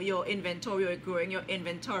 you know, your inventory, or growing your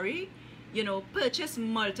inventory, you know, purchase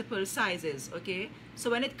multiple sizes, okay?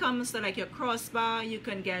 So when it comes to like your crossbar, you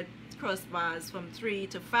can get crossbars from 3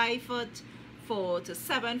 to 5 foot, 4 to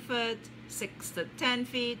 7 foot, 6 to 10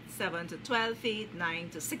 feet, 7 to 12 feet, 9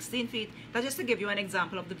 to 16 feet. That's just to give you an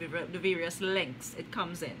example of the various lengths it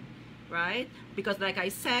comes in, right? Because like I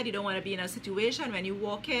said, you don't want to be in a situation when you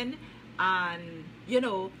walk in and, you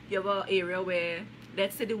know, you have an area where,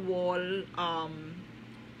 let's say the wall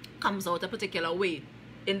comes out a particular way.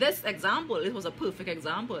 In this example, it was a perfect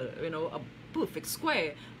example, you know, a perfect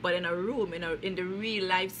square. But in a room, in the real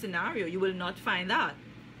life scenario, you will not find that.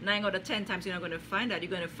 9 out of 10 times you're not going to find that. You're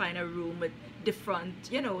going to find a room with different,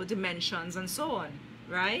 you know, dimensions and so on,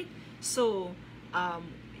 right? So,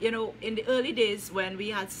 you know, in the early days when we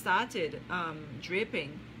had started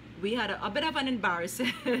draping, we had a bit of an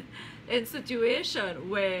embarrassing situation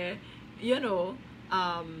where, you know,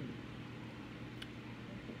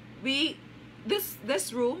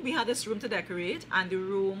 this room, we had this room to decorate, and the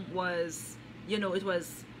room was, you know, it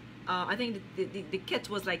was, I think the kit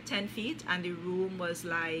was like 10 feet, and the room was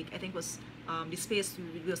like, I think was, the space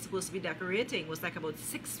we were supposed to be decorating was like about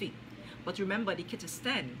 6 feet. But remember, the kit is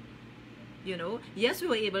 10, you know. Yes, we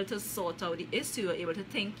were able to sort out the issue, we were able to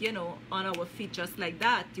think, you know, on our feet just like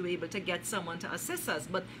that. You were able to get someone to assist us,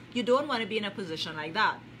 but you don't want to be in a position like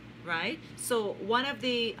that, right? So one of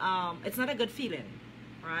the, it's not a good feeling,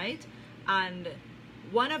 right? And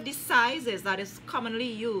one of the sizes that is commonly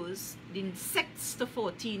used in 6 to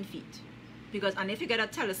 14 feet, because, and if you get a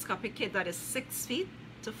telescopic kit that is 6 feet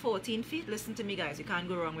to 14 feet, listen to me guys, you can't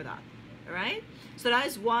go wrong with that. All right, so that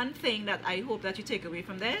is one thing that I hope that you take away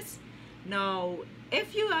from this. Now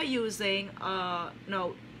if you are using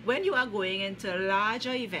now when you are going into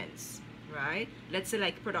larger events, right, let's say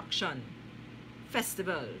like production,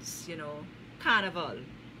 festivals, you know, carnival,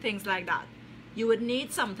 things like that, you would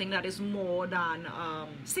need something that is more than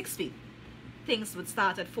 6 feet. Things would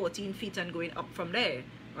start at 14 feet and going up from there,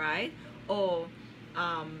 right? Or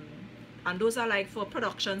and those are like for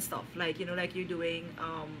production stuff, like, you know, like you're doing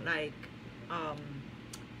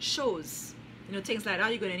shows, you know, things like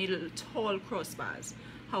that. You're going to need little tall crossbars.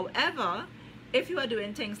 However, if you are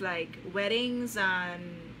doing things like weddings and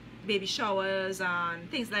baby showers and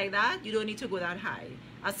things like that, you don't need to go that high.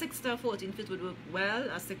 A 6 to 14 feet would work well.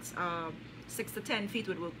 A 6 to 10 feet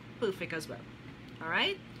would work perfect as well. All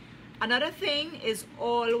right. Another thing is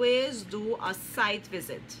always do a site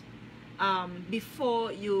visit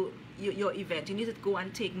before you your event, you need to go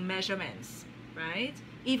and take measurements, right?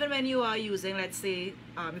 Even when you are using, let's say,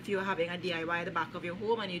 if you're having a DIY at the back of your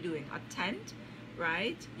home and you're doing a tent,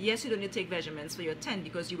 right? Yes, you don't need to take measurements for your tent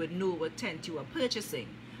because you would know what tent you are purchasing.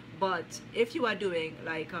 But if you are doing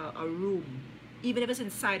like a room, even if it's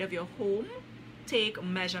inside of your home, take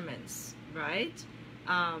measurements, right?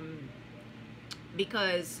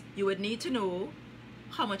 Because you would need to know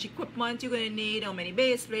how much equipment you're going to need, how many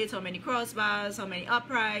base plates, how many crossbars, how many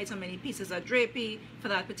uprights, how many pieces of drapery for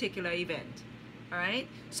that particular event. All right,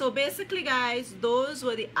 so basically guys, those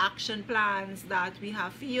were the action plans that we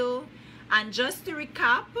have for you. And just to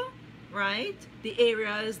recap, right, the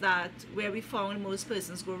areas that where we found most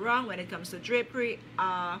persons go wrong when it comes to drapery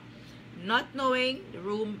are not knowing the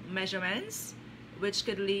room measurements, which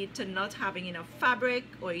could lead to not having enough fabric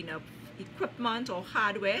or enough equipment or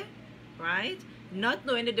hardware, right? Not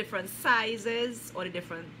knowing the different sizes or the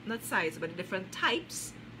different, not size, but the different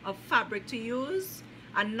types of fabric to use,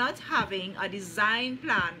 and not having a design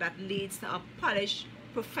plan that leads to a polished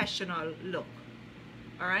professional look.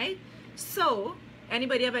 All right, so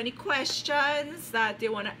anybody have any questions that they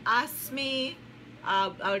want to ask me?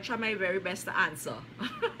 I'll try my very best to answer.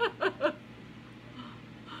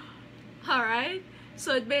 All right,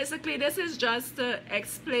 so basically this is just to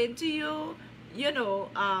explain to you, you know,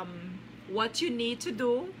 what you need to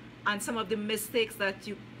do and some of the mistakes that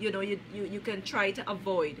you can try to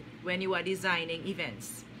avoid when you are designing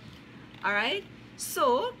events. All right,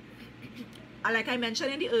 so like I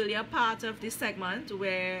mentioned in the earlier part of this segment,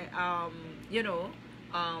 where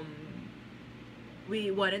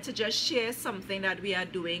we wanted to just share something that we are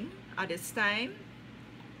doing at this time,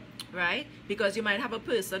 right? Because you might have a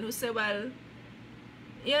person who say, well,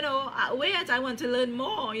 wait, I want to learn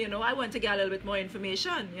more, I want to get a little bit more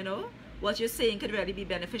information, what you're saying could really be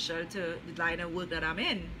beneficial to the line of work that I'm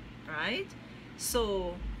in, right?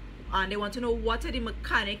 So, and they want to know what are the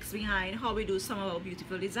mechanics behind how we do some of our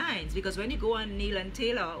beautiful designs. Because when you go on Neil and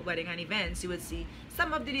Taylor Wedding and Events, you would see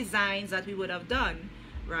some of the designs that we would have done,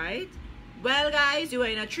 right? Well, guys, you are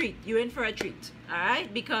in a treat. You're in for a treat, all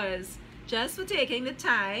right? Because just for taking the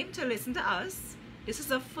time to listen to us, this is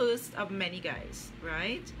the first of many, guys,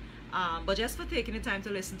 right? But just for taking the time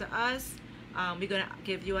to listen to us, we're going to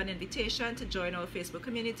give you an invitation to join our Facebook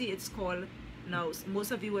community. It's called, now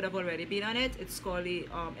most of you would have already been on it, it's called the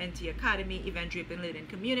NT Academy Event Draping Learning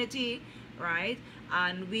Community, right?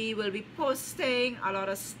 And we will be posting a lot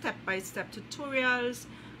of step-by-step tutorials,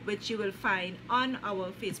 which you will find on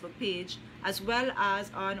our Facebook page as well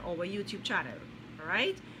as on our YouTube channel, all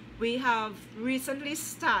right? We have recently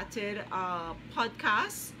started a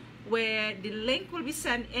podcast where the link will be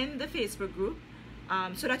sent in the Facebook group,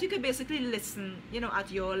 so that you can basically listen, at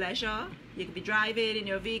your leisure. You could be driving in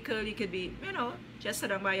your vehicle, you could be, just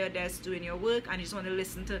sitting by your desk doing your work, and you just want to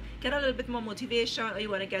listen to, get a little bit more motivation, or you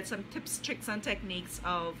want to get some tips, tricks, and techniques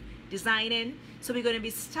of designing. So we're going to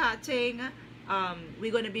be starting,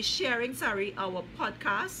 we're going to be sharing, our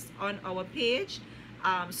podcast on our page.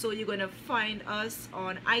 So you're going to find us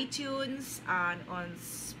on iTunes and on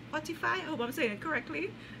Spotify. I hope I'm saying it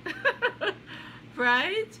correctly.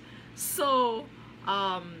 Right? So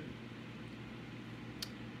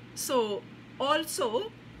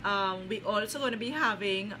also we also going to be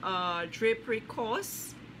having a drapery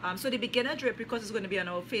course. So the beginner drapery course is going to be on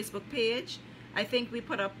our Facebook page. I think we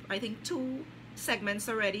put up 2 segments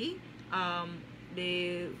already.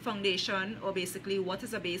 The foundation, or basically what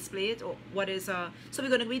is a base plate, or what is a, so we're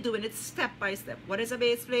going to be doing it step by step. What is a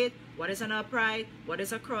base plate, what is an upright, what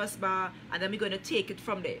is a crossbar, and then we're going to take it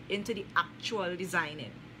from there into the actual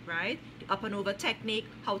designing, right? The up and over technique,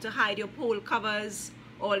 how to hide your pole covers,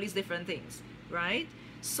 all these different things, right?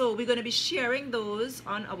 So we're going to be sharing those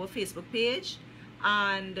on our Facebook page,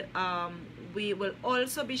 and we will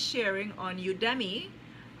also be sharing on Udemy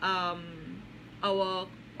our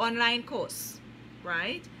online course.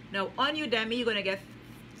 Right now on Udemy, you're gonna get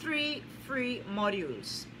 3 free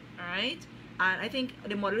modules, all right? And I think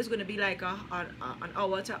the module is going to be like an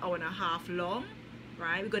hour to hour and a half long,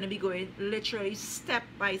 right? We're going to be going literally step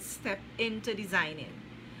by step into designing,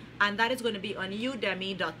 and that is going to be on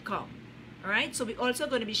udemy.com. all right? So we're also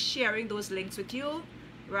going to be sharing those links with you,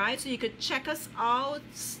 right? So you could check us out,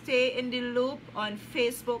 stay in the loop on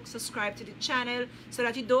Facebook, subscribe to the channel so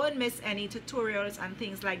that you don't miss any tutorials and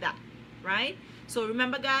things like that, right? So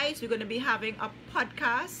remember guys, we're going to be having a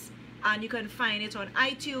podcast, and you can find it on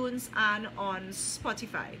iTunes and on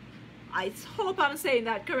Spotify. I hope I'm saying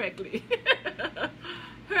that correctly.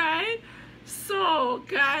 Right? So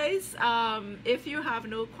guys, if you have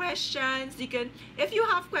no questions, you can, if you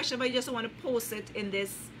have questions but you just want to post it in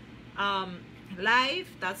this live,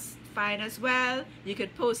 that's fine as well. You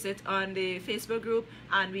could post it on the Facebook group,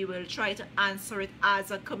 and we will try to answer it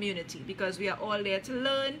as a community, because we are all there to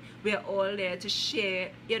learn. We are all there to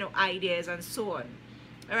share, you know, ideas and so on.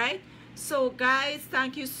 All right. So guys,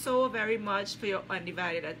 thank you so very much for your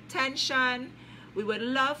undivided attention. We would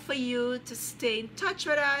love for you to stay in touch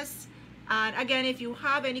with us. And again, if you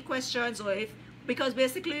have any questions, or if, because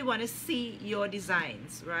basically we want to see your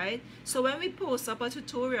designs, right? So when we post up a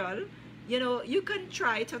tutorial, you know, you can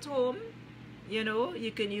try it at home. You know,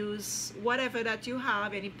 you can use whatever that you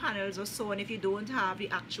have, any panels or so on. If you don't have the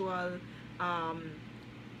actual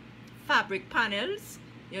fabric panels,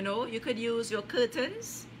 you know, you could use your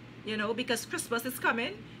curtains, you know, because Christmas is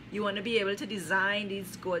coming. You want to be able to design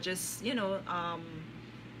these gorgeous, you know,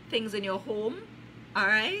 things in your home. All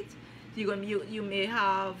right. You may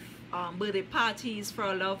have birthday parties for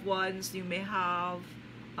our loved ones. You may have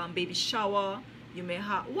baby shower. You may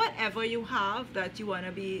have whatever you have that you want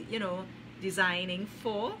to be, you know, designing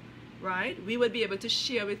for, right? We will be able to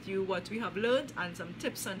share with you what we have learned and some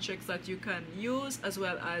tips and tricks that you can use, as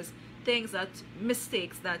well as things that,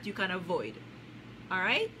 mistakes that you can avoid. All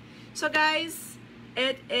right. So guys,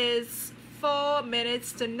 it is 4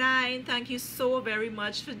 minutes to 9. Thank you so very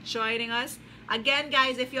much for joining us. Again,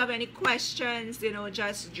 guys, if you have any questions, you know,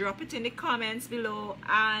 just drop it in the comments below.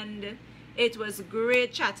 And it was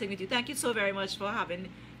great chatting with you. Thank you so very much for having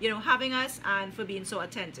us and for being so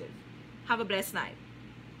attentive. Have a blessed night.